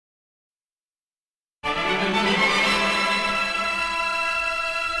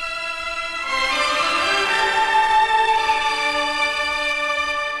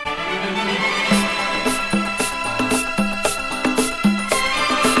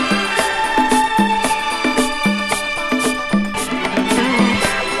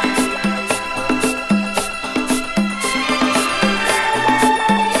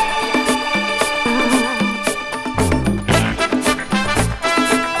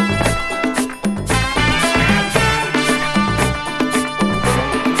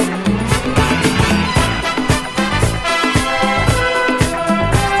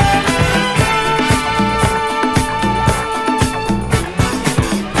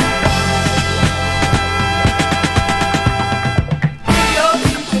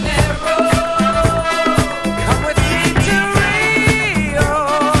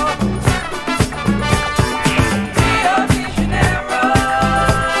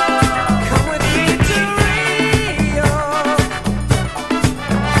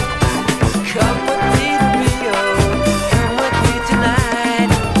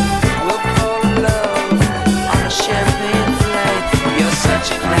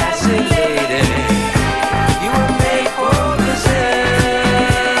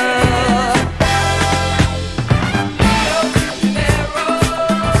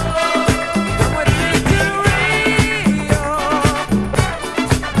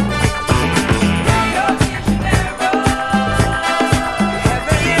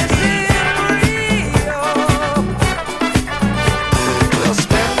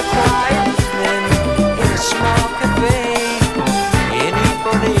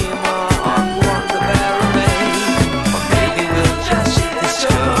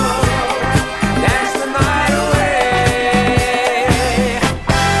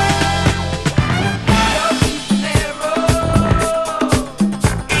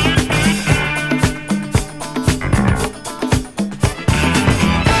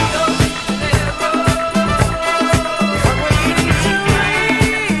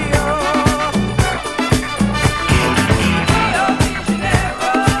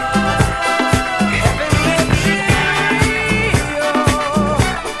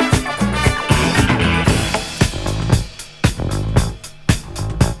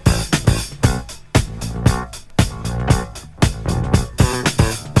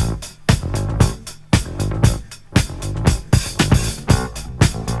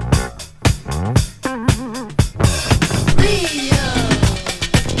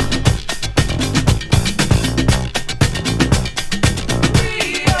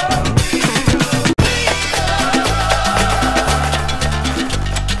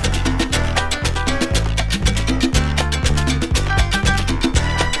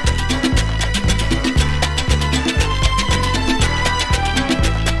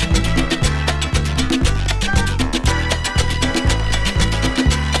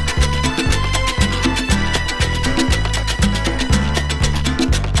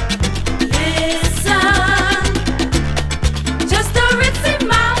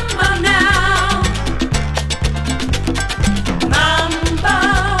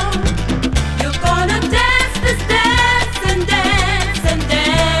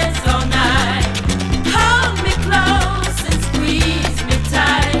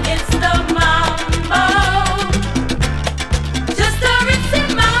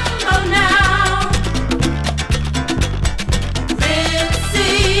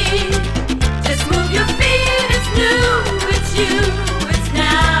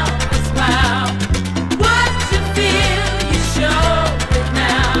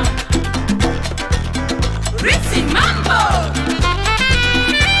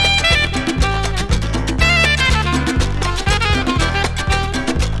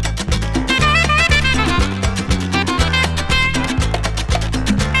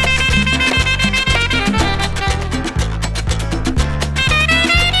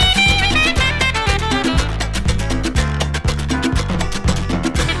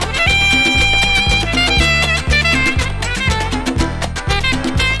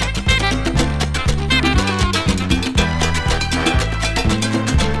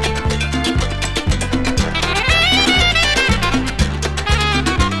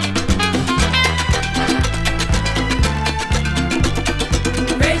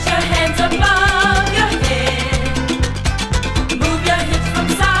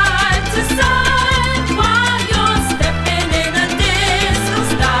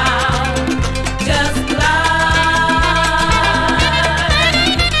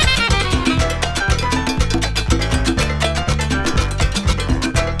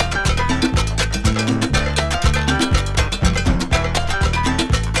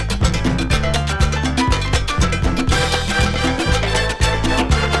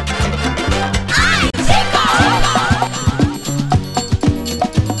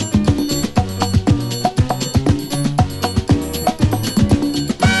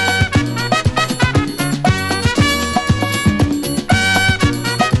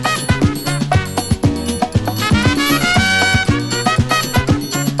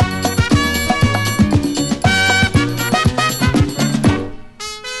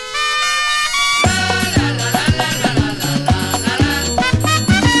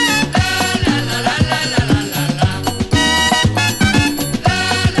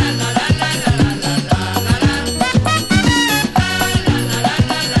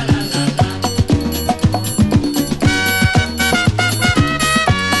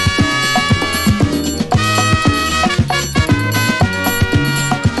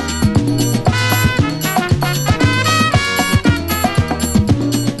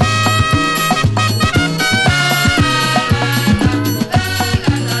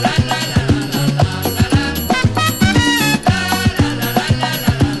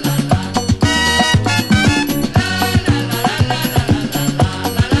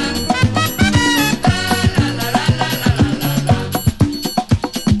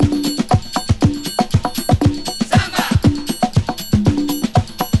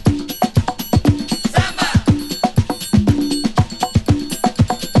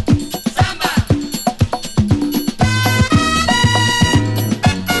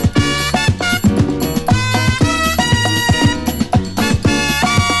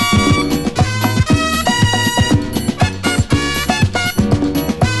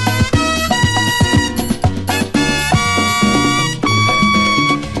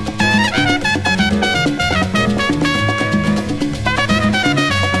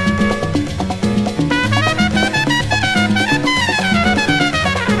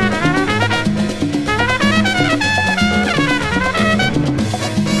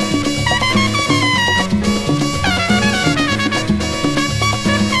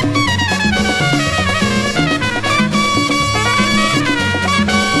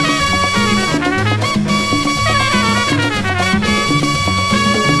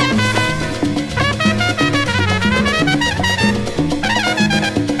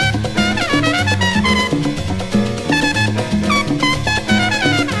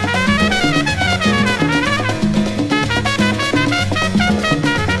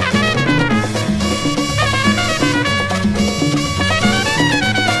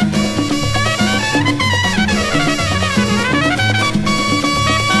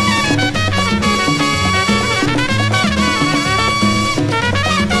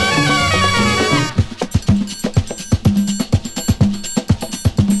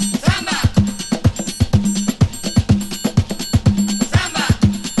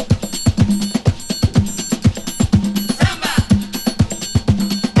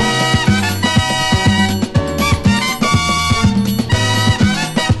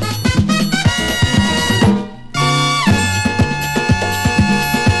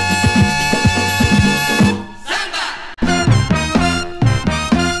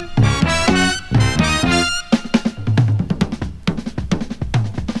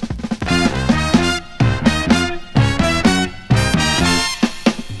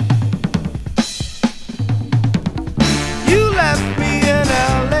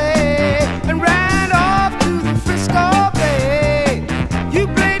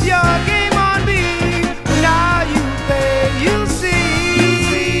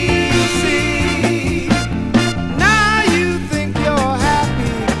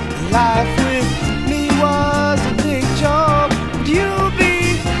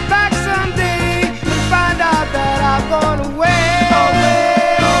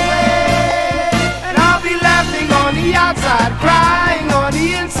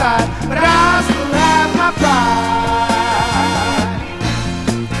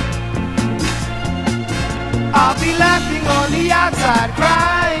outside,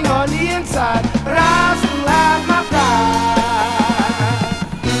 crying on the inside, but I'll still have my pride.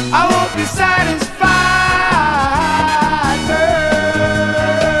 I won't be satisfied, girl.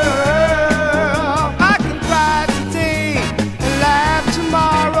 I can cry today and laugh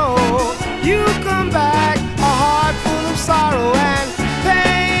tomorrow. You come back, a heart full of sorrow and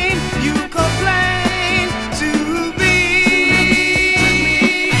pain. You complain to me.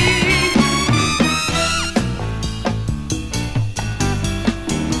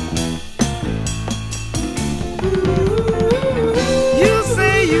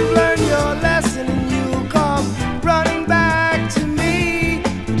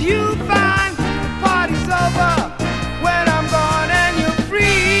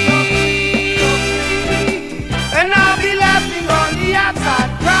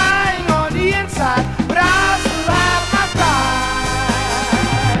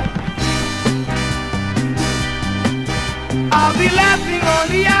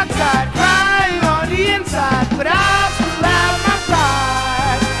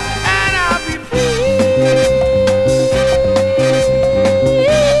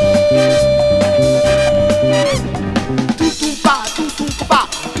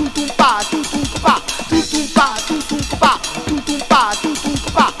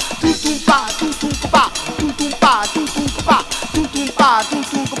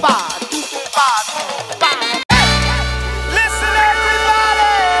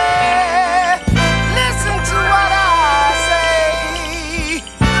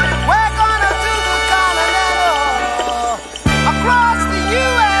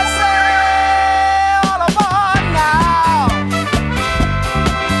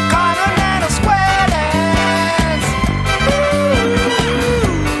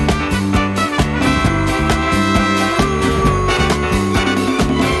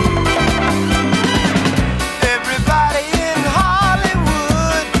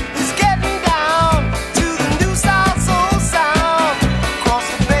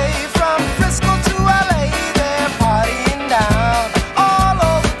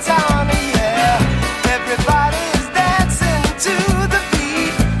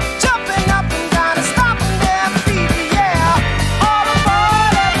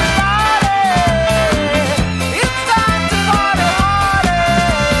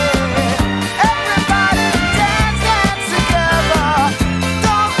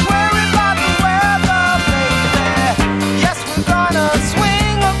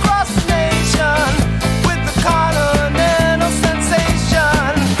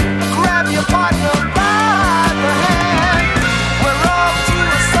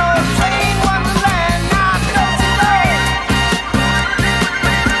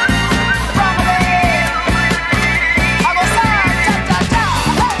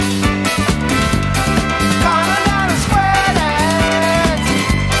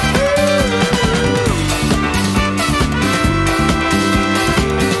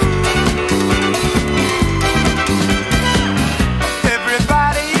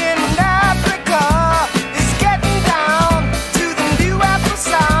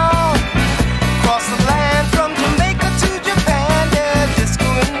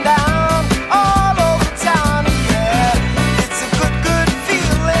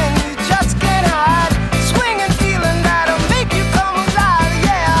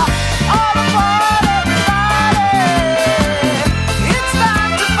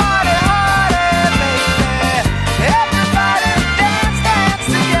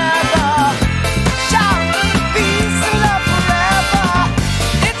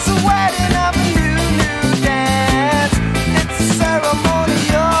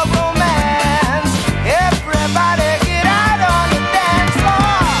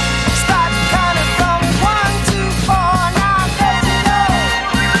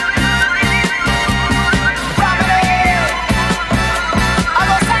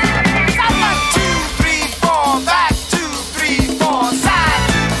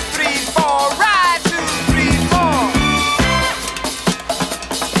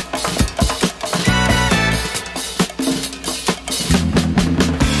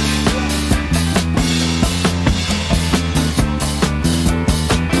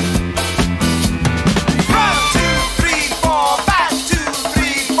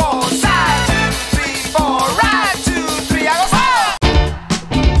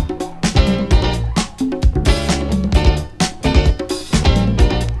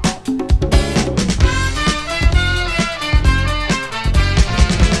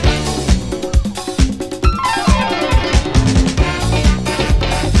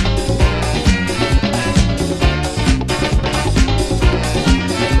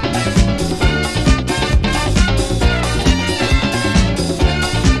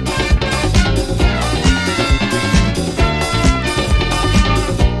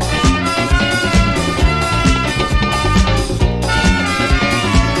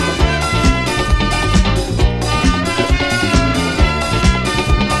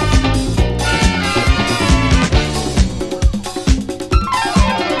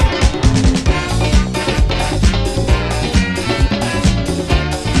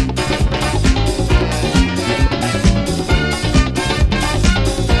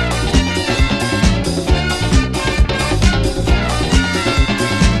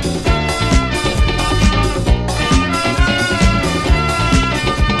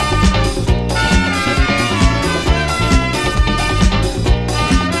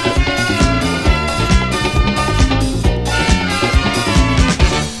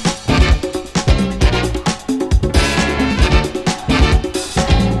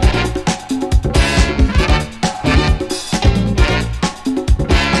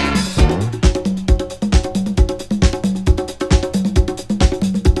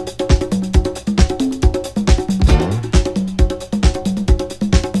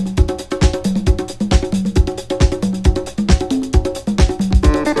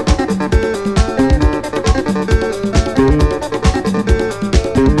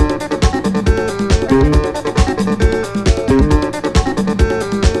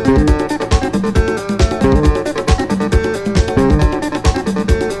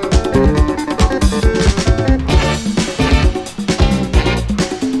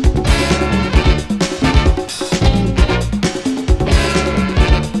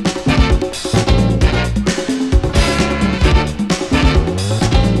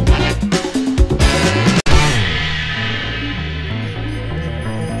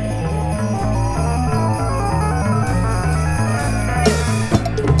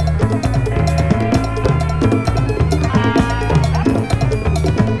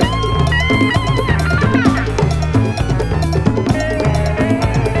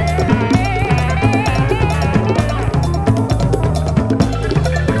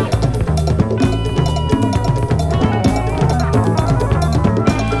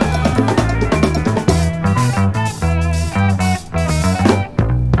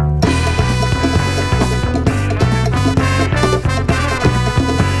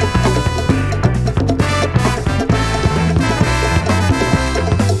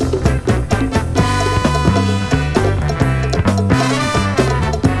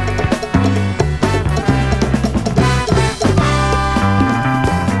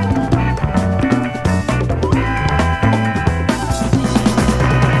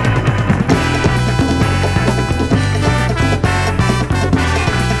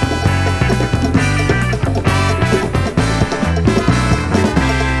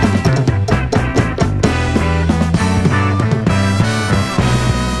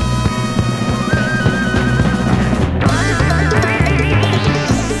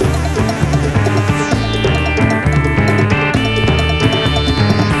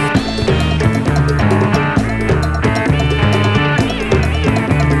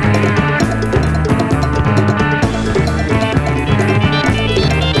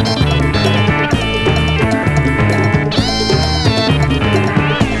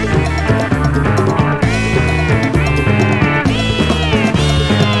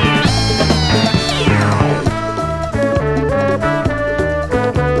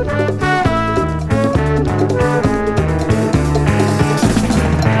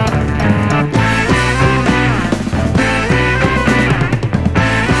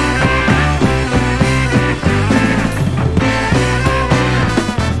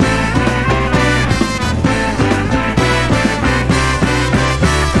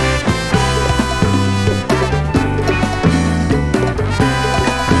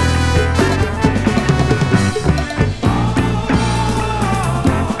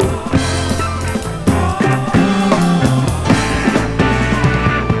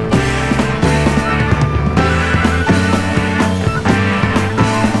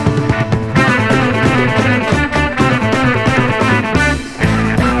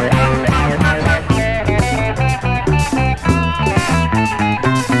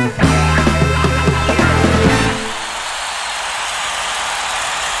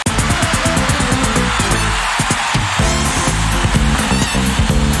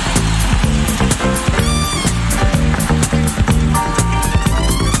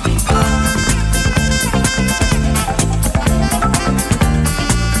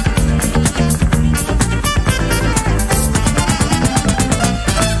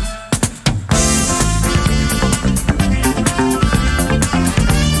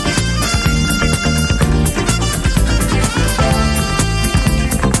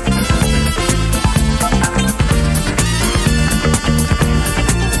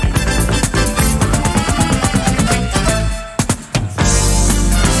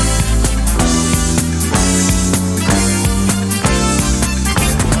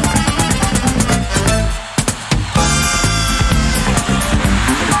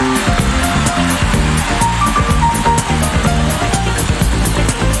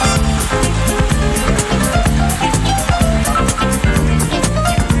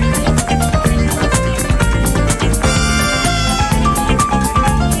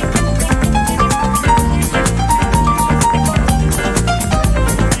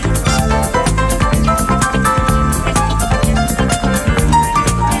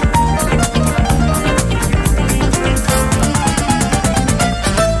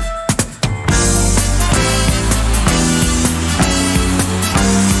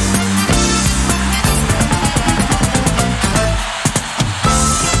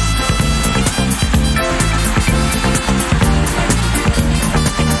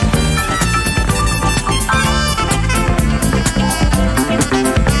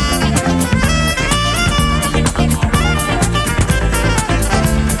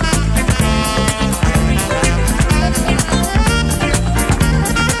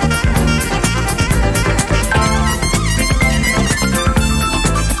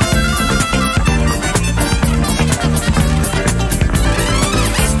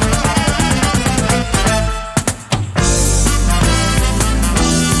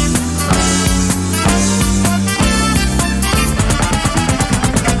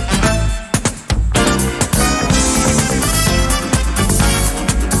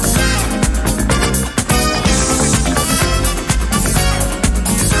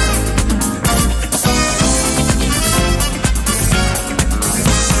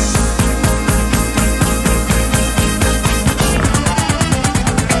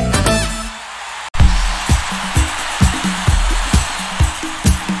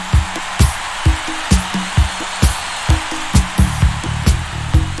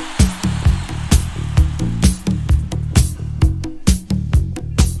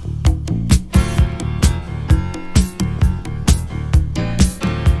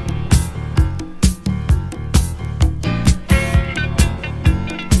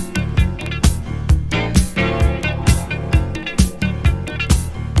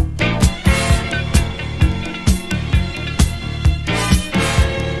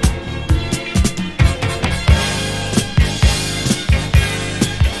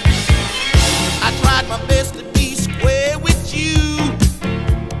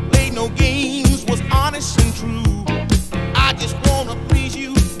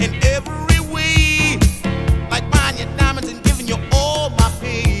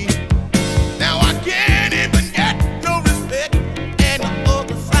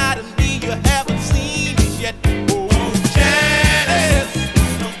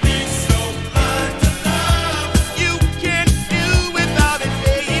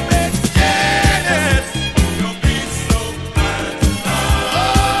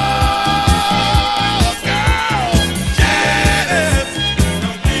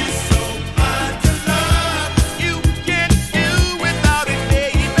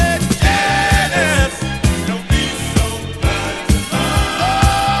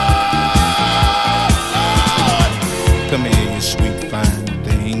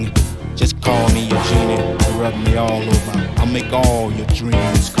 love me all over. I'll make all your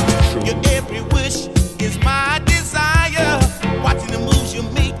dreams come true. Your every wish is my desire. Watching the moves you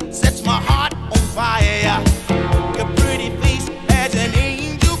make sets my heart on fire. Your pretty face has an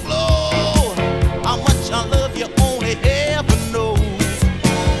angel glow. How much I love you only heaven knows.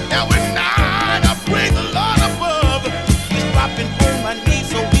 Now at night I pray the Lord above. He's dropping on my knees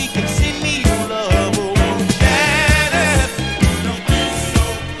so he can send me your love. Oh, Janice, don't be so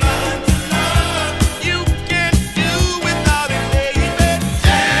blind to love. You can't do without it, baby.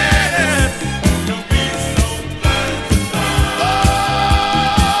 Janice, don't be so blind to love. Oh,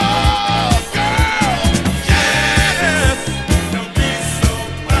 girl, Janice, don't be so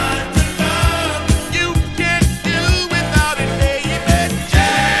blind to love. You can't do without it, baby.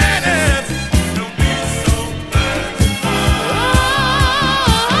 Janice, don't be so blind to love.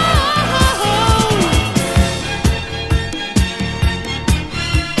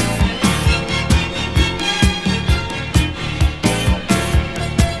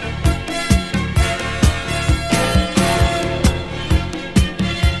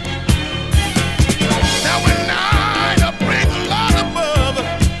 Now at night I pray the Lord above.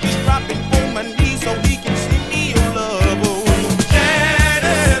 He's dropping on my knees so he can send me your love. Oh,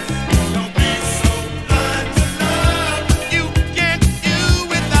 Janice, don't be so blind to love. You can't do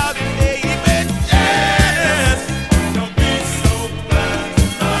without it, baby. Janice, don't be so blind to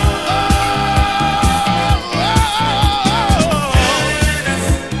love. Janice,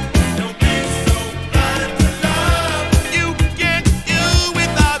 don't be so blind to love. You can't do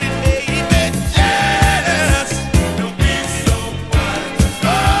without it, baby. Janice, don't be so blind to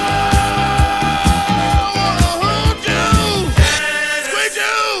love.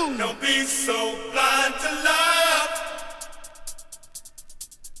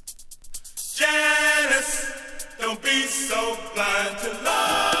 Janice, don't be so blind to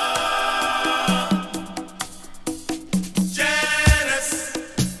love. Janice,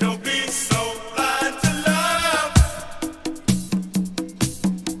 don't be so blind to love.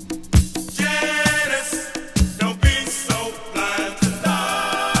 Janice, don't be so blind to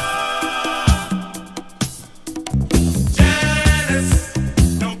love. Janice,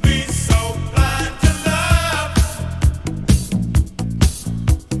 don't be so blind to love.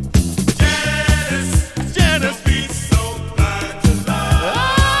 Janice, Janice, be so blind to love.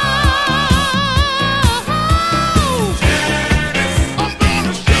 Janice, I'm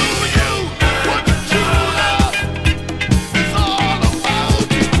gonna show you what the true love is all about.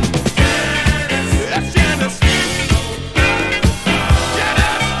 Janice, that's Janice.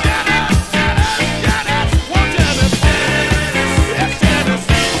 Janice, Janice, Janice, Janice, one Janice. That's Janice.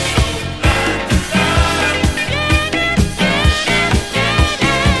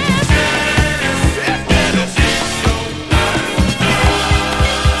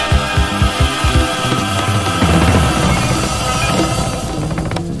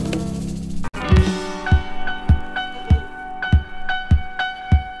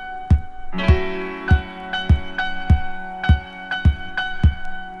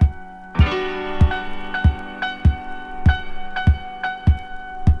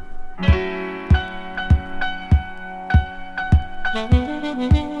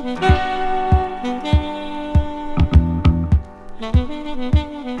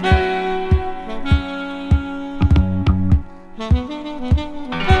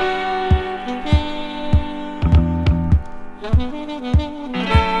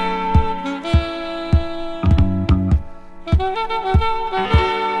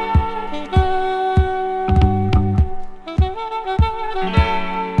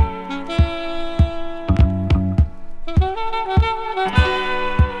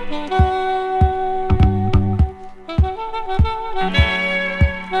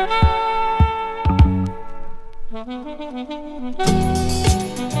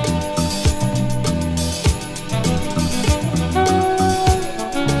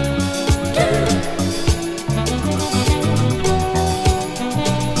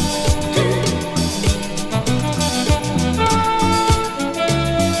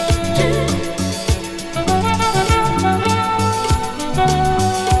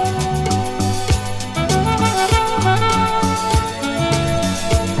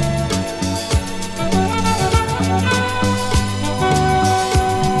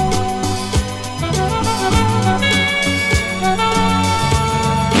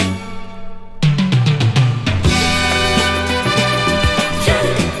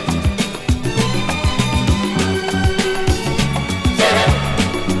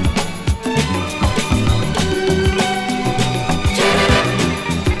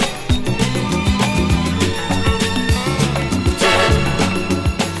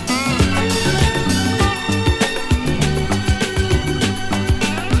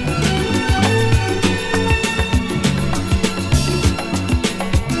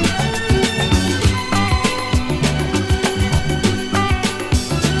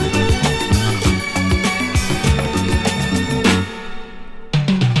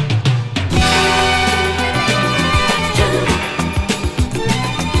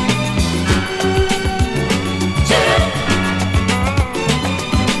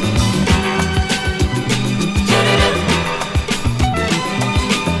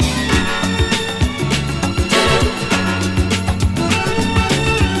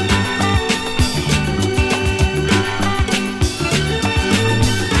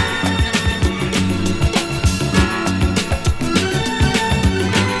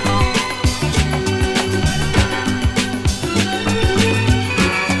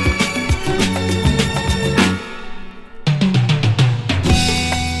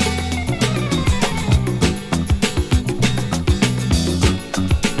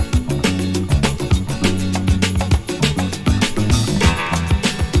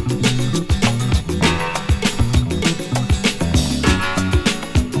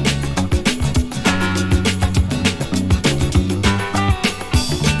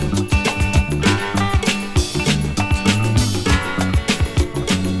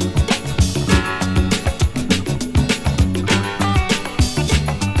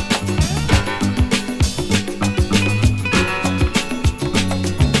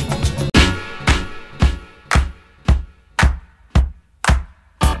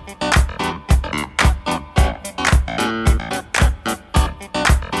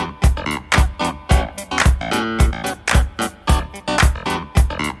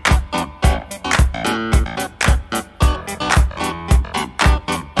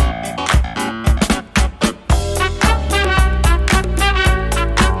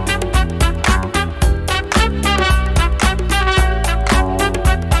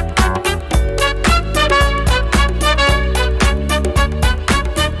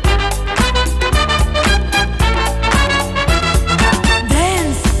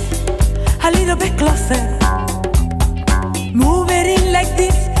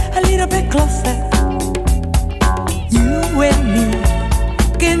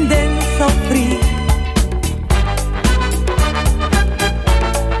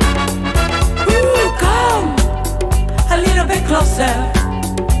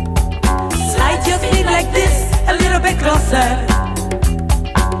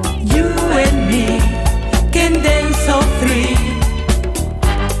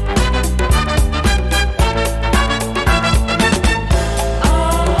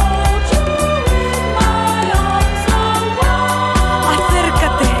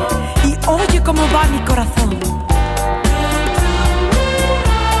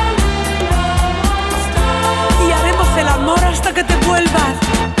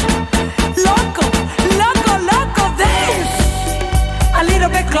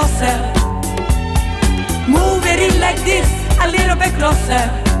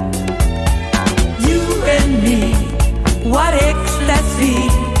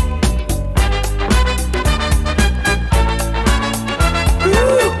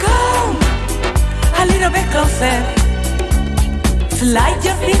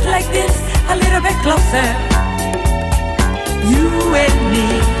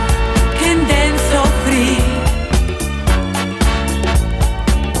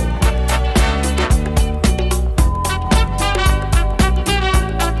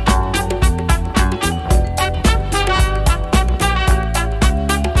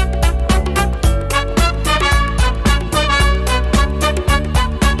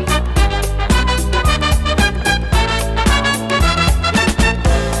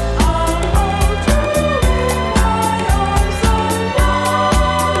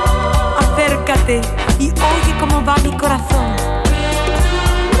 Y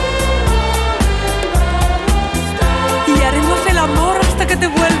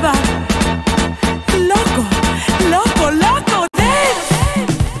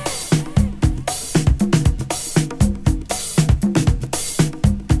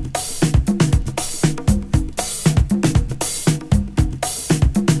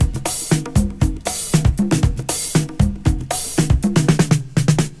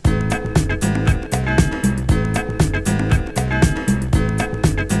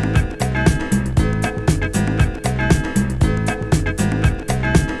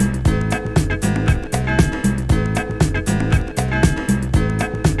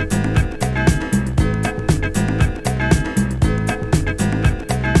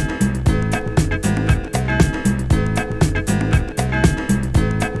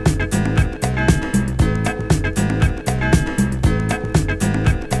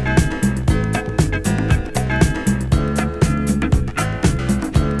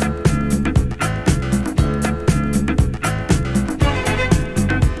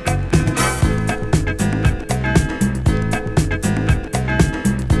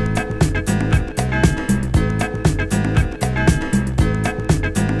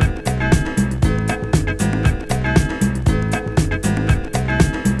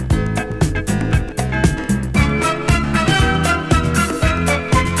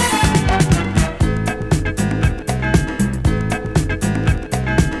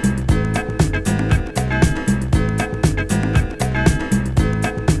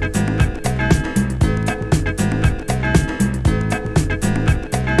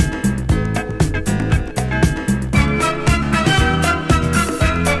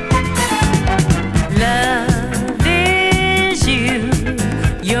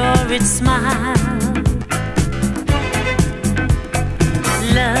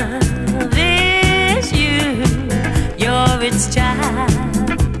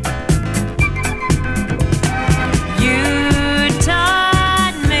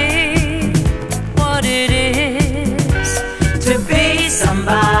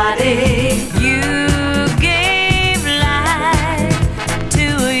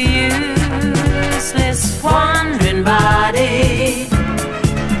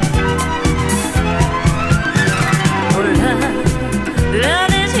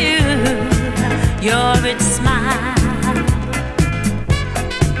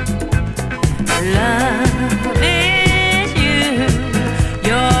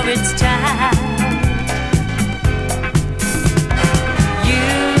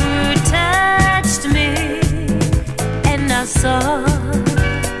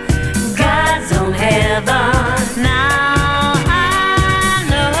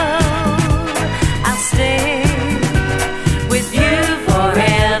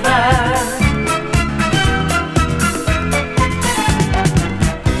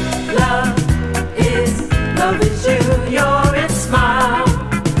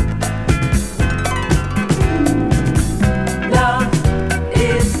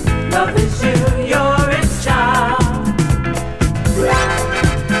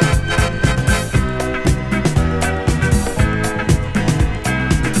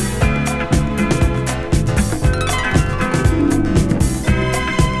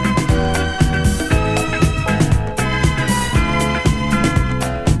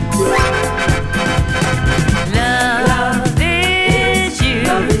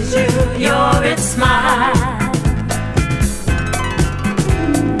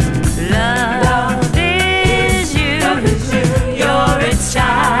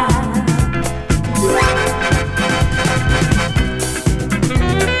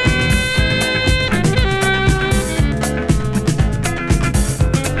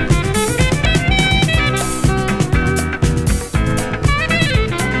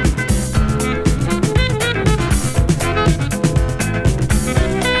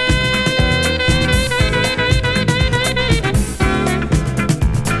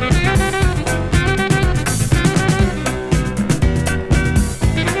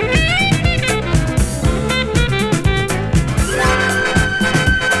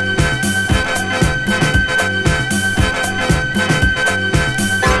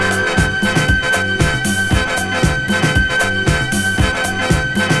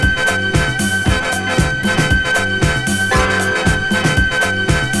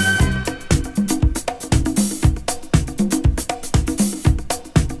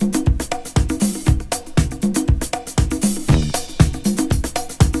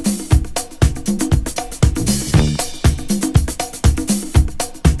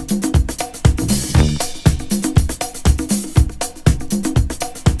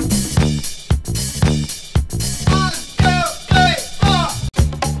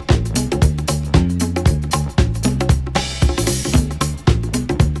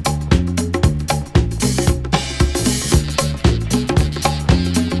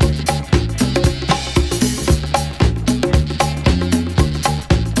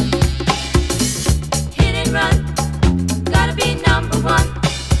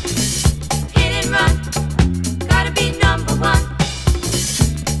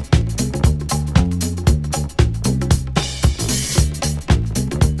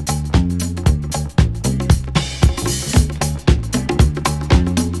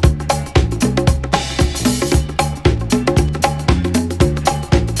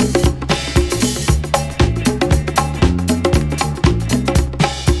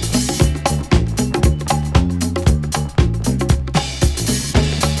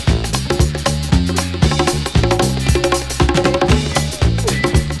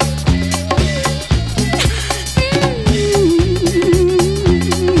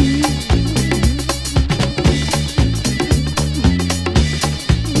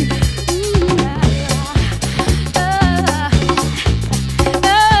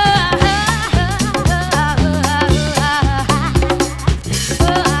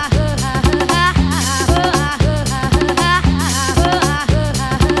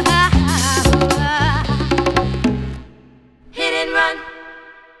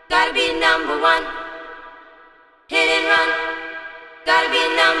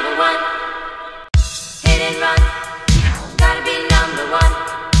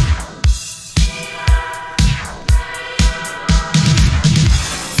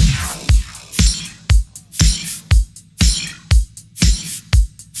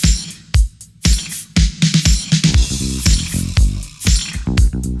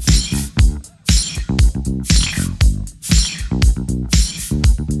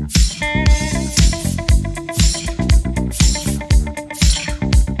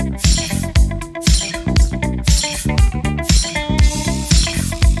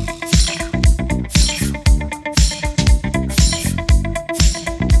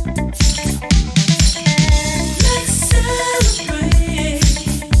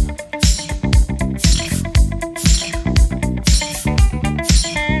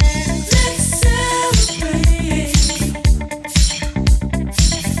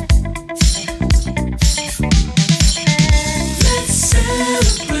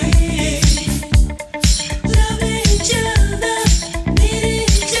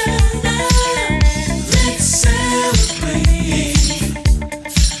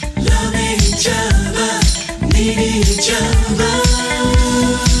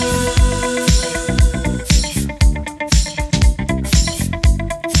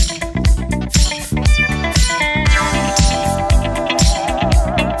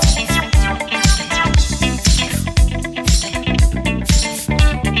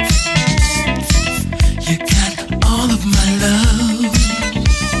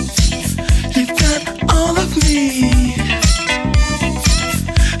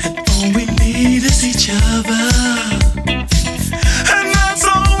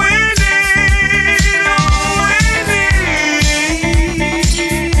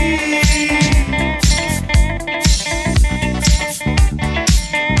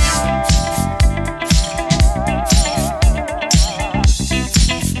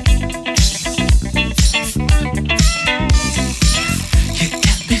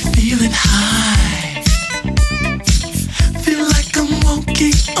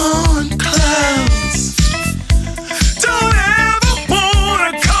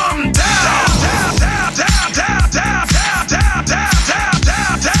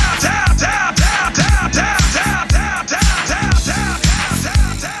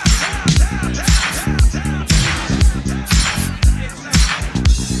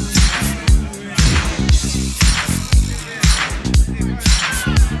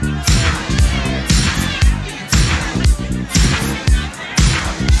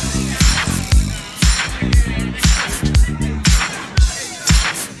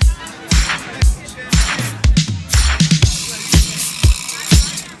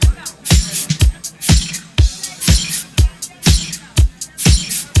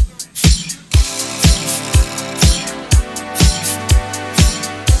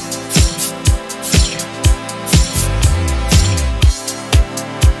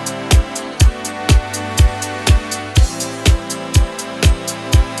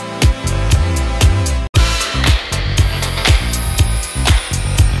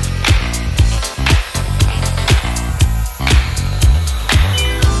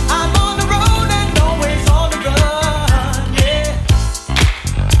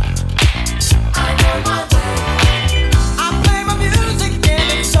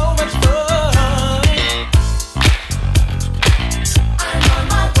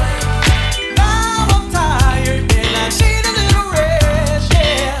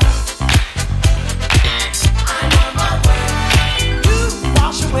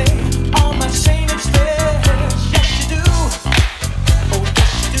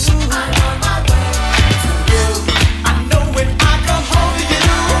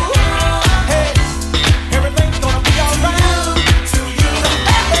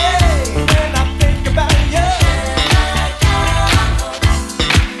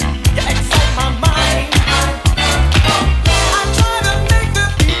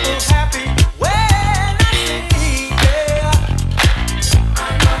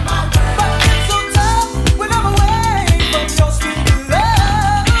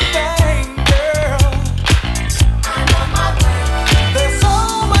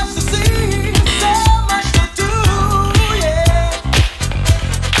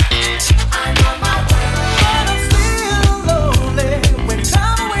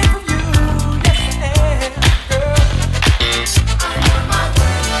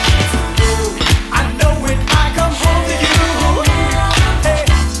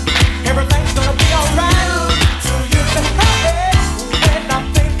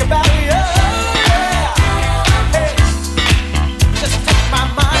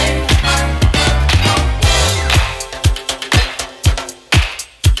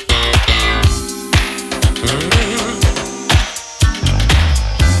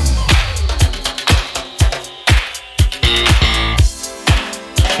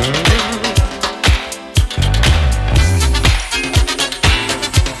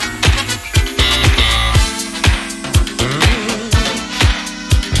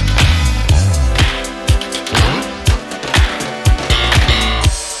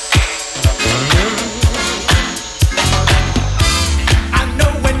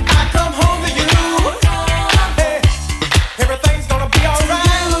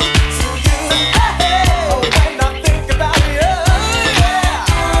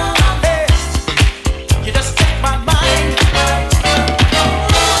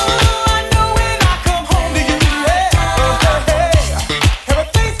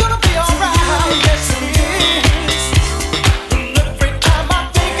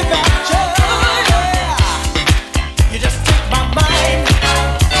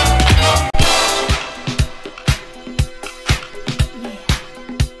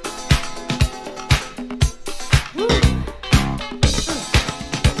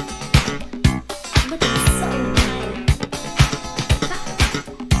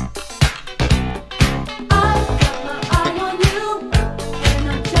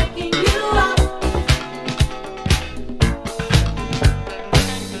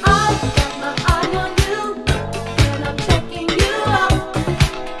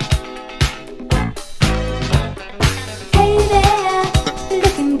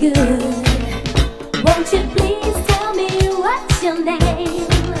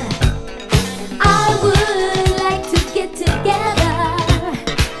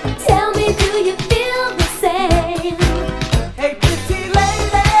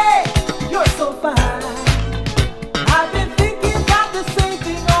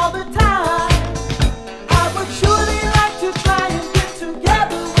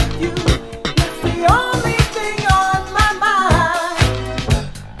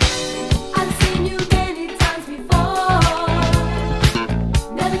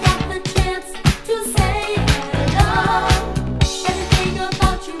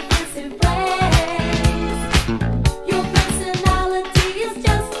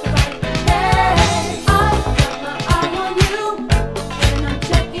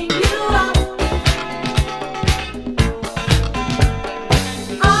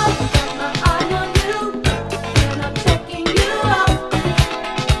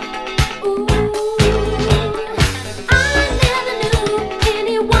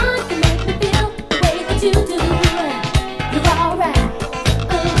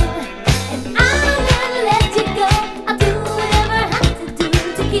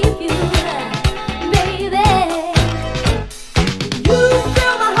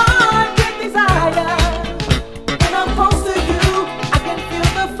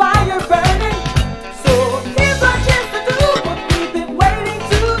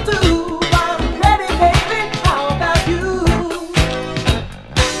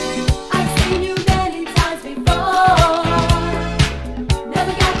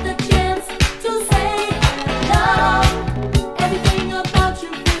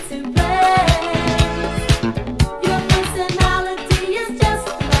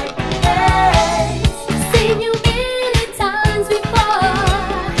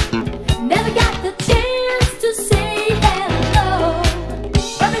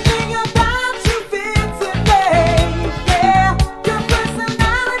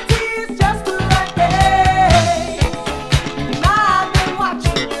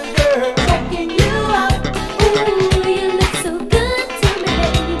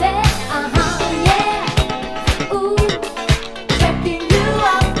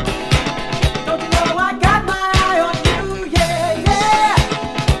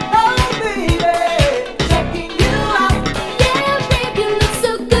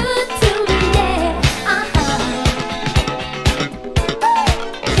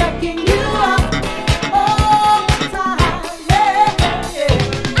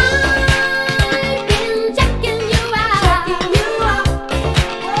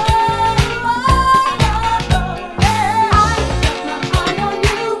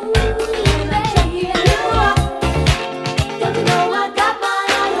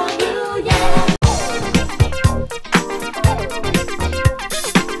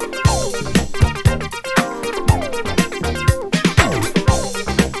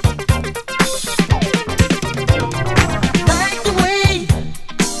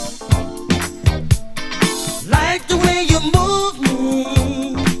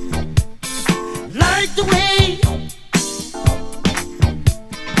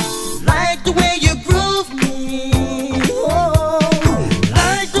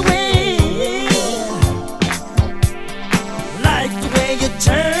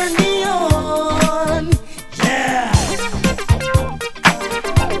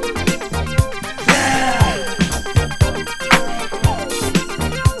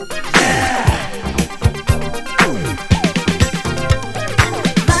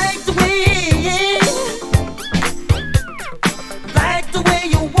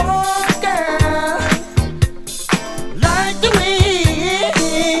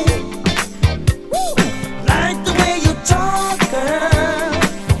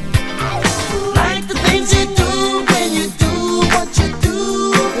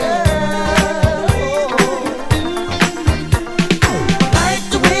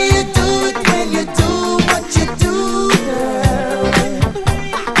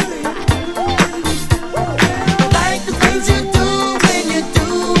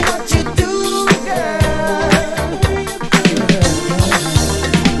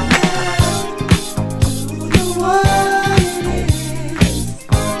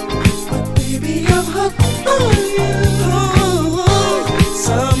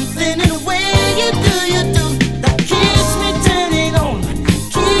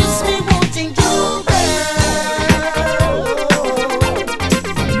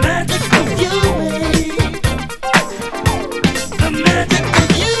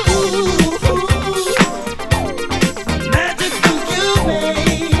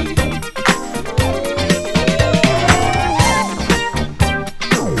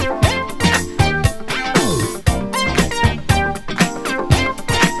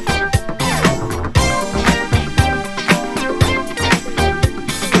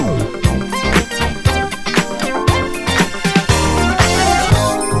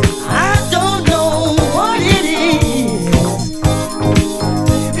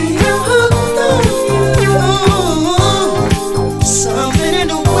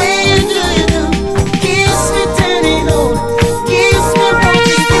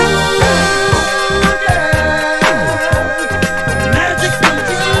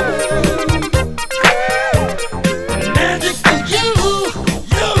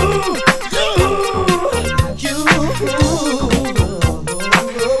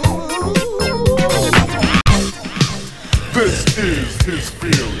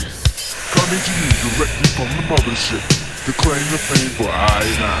claim the fame for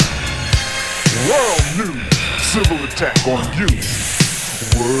I&I. World news, civil attack on you.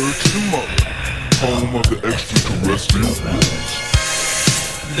 Word to the mother, home of the extraterrestrial rules.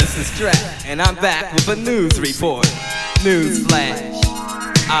 This is Strat, and I'm back with a news report. News flash,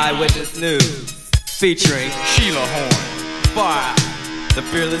 eyewitness news, featuring Sheila Horn, Far, the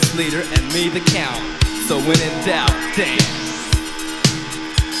fearless leader, and me, the Count. So when in doubt, dance.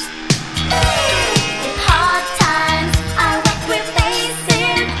 Hard times are what we're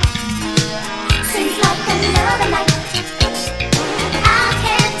facing. Seems like another night. I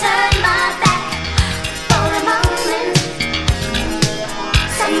can't turn my back for a moment.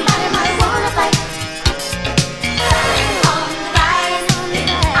 Somebody might wanna fight. On the rise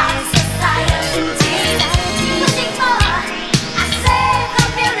of society, pushing for, I say,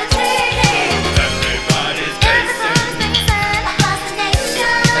 community. Everybody's facing. Everyone's been sent across the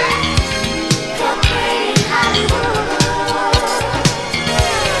nation. Proclaiming Hollywood.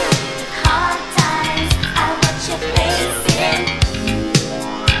 Hard times are what you're facing.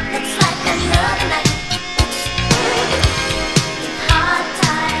 Looks like another night. Hard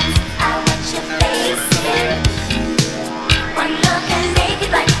times are what you're facing. One look and make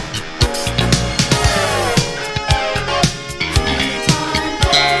it right.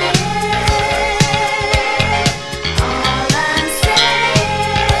 All I'm saying,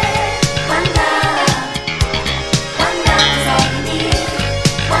 one love is all you need.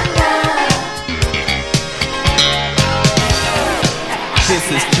 One love. This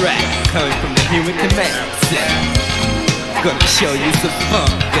is Strat, coming from the Human Command Center. Gonna show you some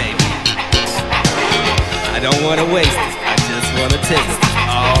funk, baby. I don't wanna waste it, I just wanna taste it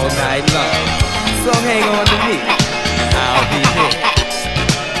all night long. So hang on to me, and I'll be here.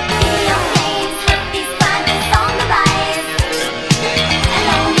 Feel pains, hurt these bodies on the rise.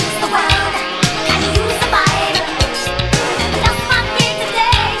 Alone is the world, can you survive? Lost my feet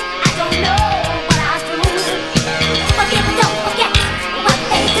today, I don't know what I'll do. Forgive and don't forget what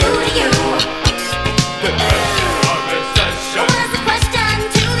they do to you. Was the question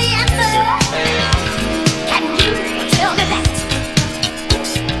to the answer? Can you tell me that?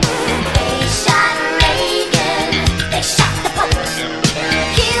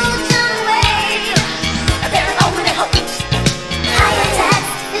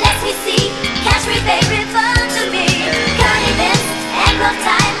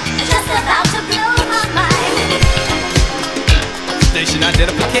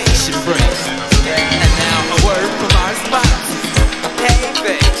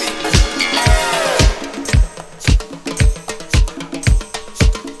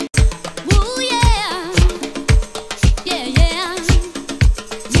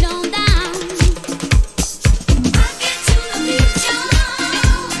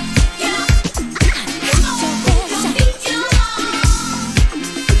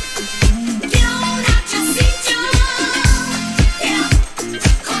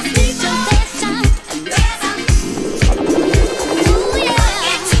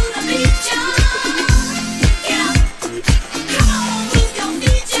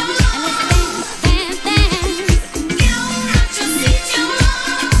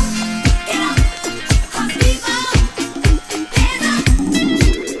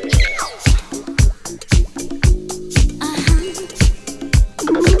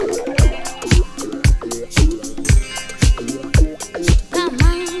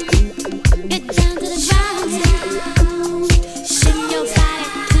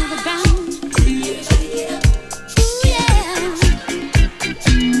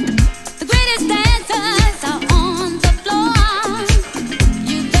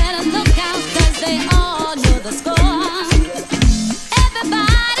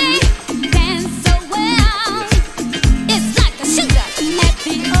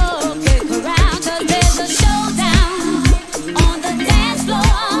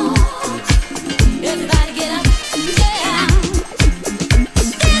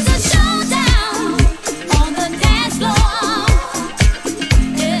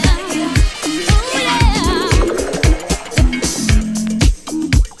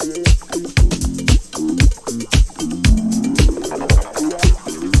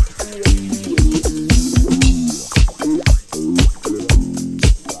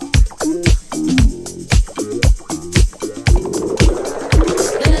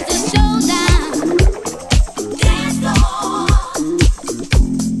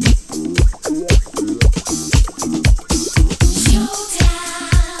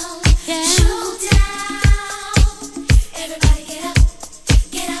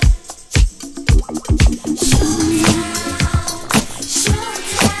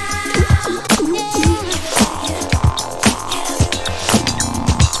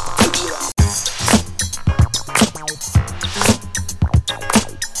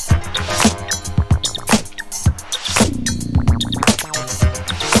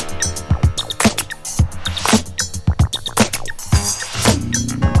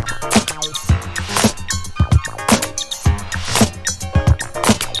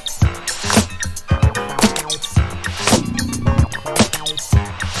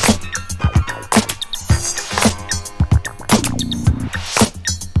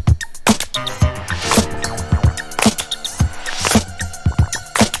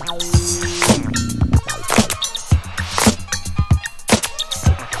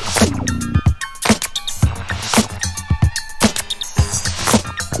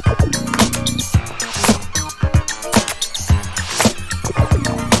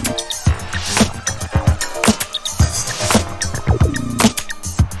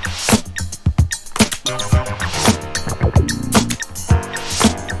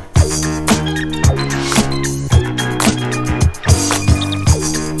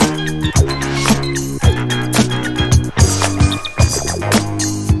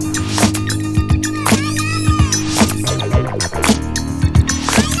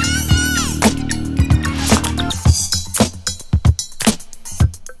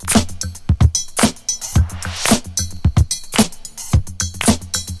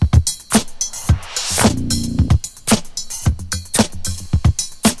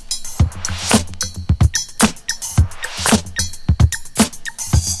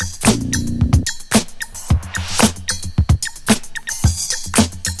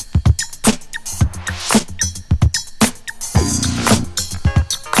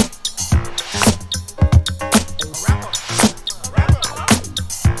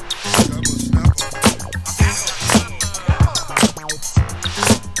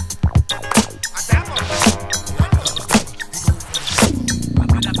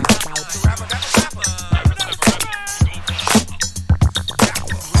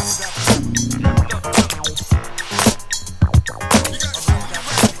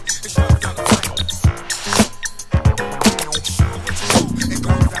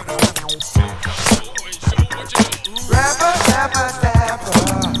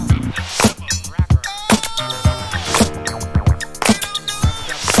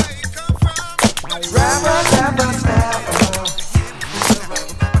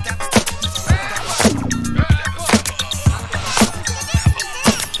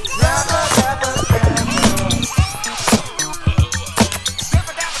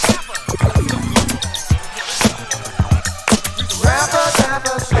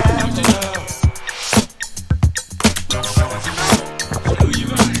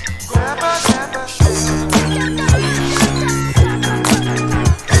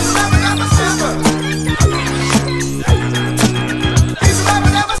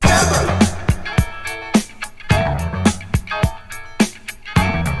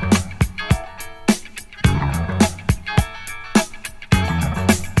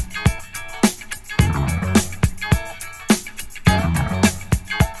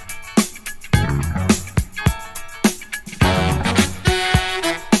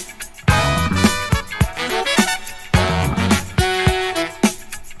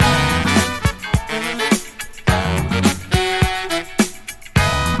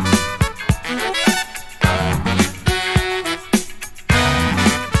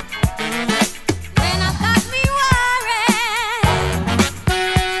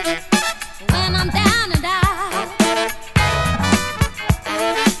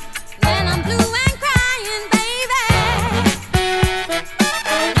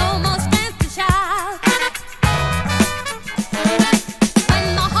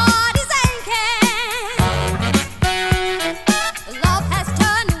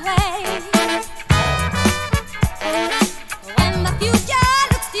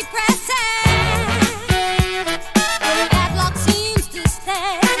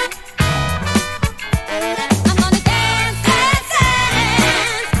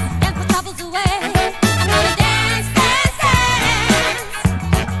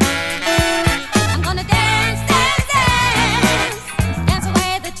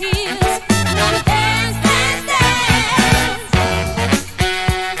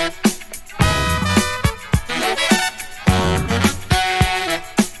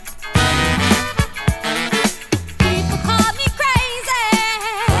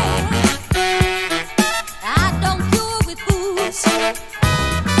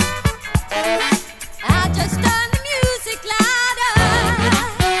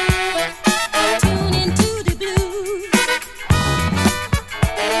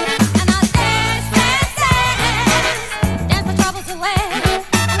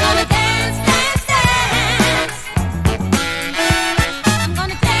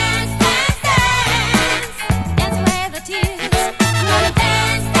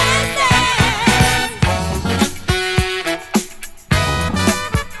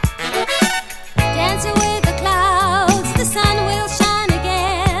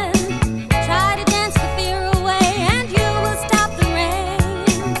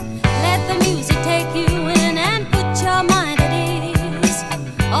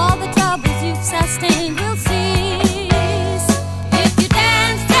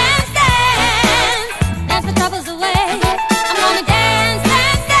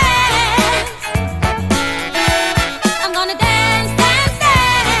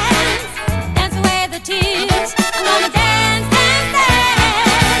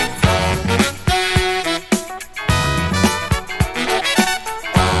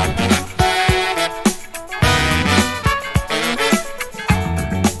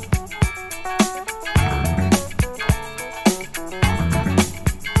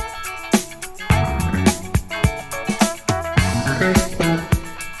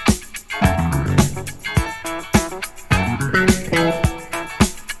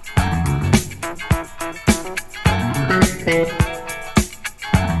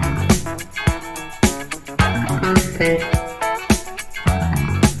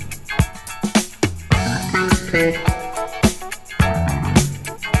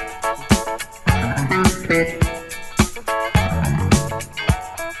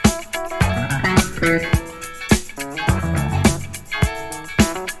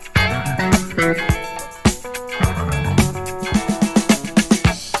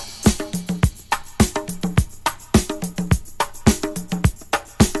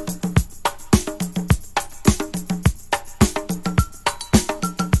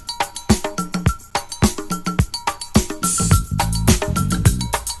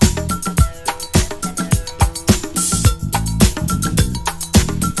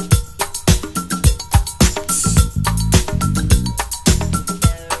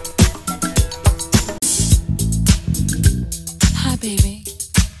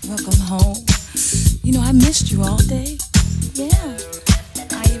 Welcome home. You know, I missed you all day. Yeah.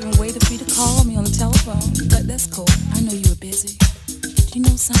 I even waited for you to call me on the telephone, but that's cool. I know you were busy. Do you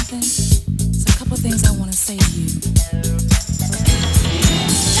know something? There's a couple of things I want to say to you.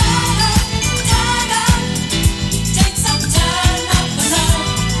 Take some time out for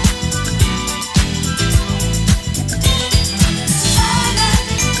love.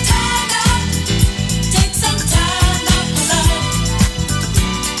 Take some time out for love.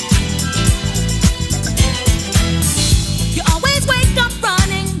 You always wake up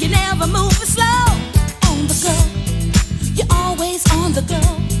running, you never move slow. On the go, you're always on the go.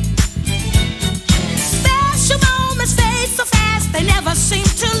 Special moments fade so fast, they never seem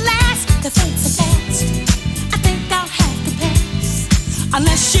to last. They fade so fast, I think I'll have to pass.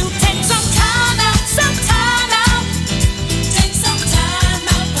 Unless you take some time out, some time out. Take some time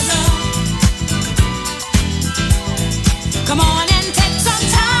out for love. Come on and take some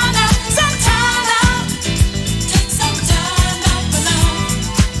time out, some time out. Take some time out for love.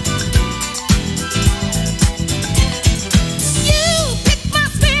 You pick my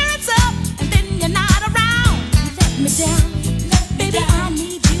spirits up, and then you're not around. You let me down, baby, I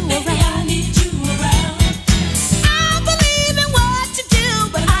need you Baby, I around. need you around. I believe in what you do,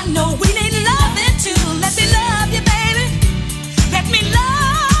 but I know we need loving too. Let me love you, baby. Let me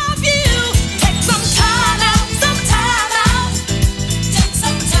love you. Take some time out, some time out. Take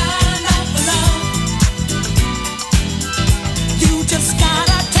some time out for love. You just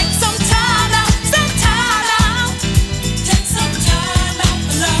gotta take some time out, some time out. Take some time out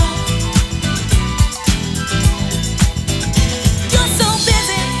for love. You're so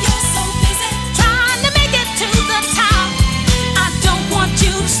busy, trying to make it to the top. I don't want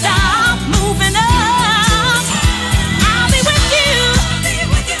you to stop moving up. I'll be with you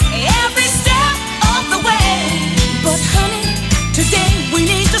every step of the way. But honey, today we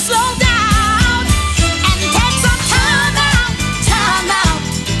need to slow down and take some time out, time out.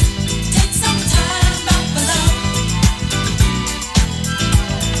 Take some time out for love.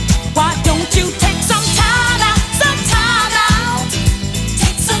 Why don't you take some time out, some time out?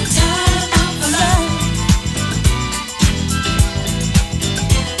 Take some time out for love.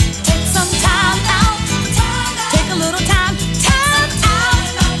 Take some time out, take a little time, time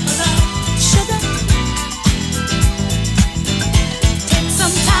out. Sugar, take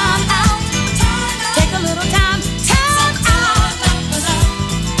some time out, take a little time, time out.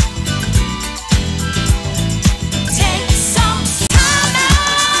 Take some time out.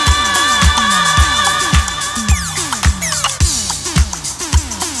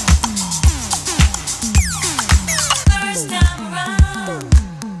 First time around.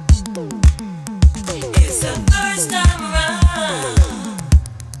 It's the first time around.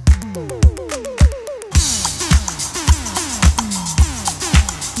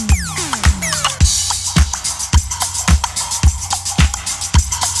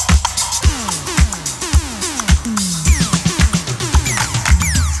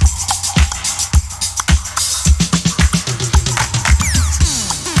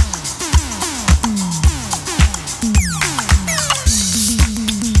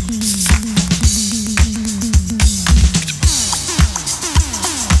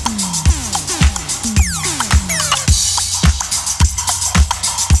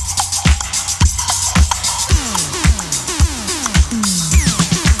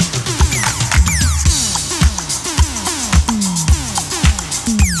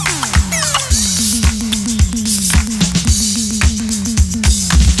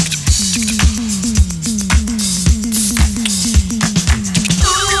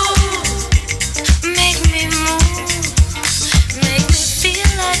 Make me move, make me feel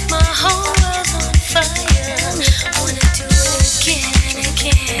like my whole world's on fire. Wanna do it again and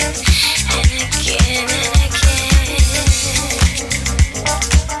again and again and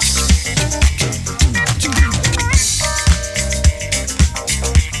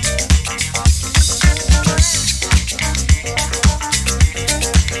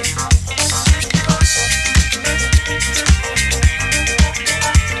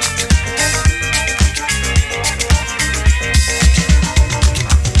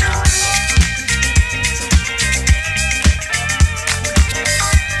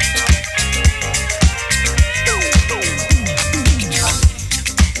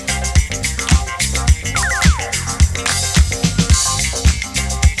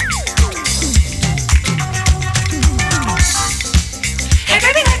Hey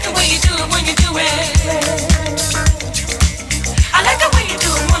baby, like the way you do it when you do it.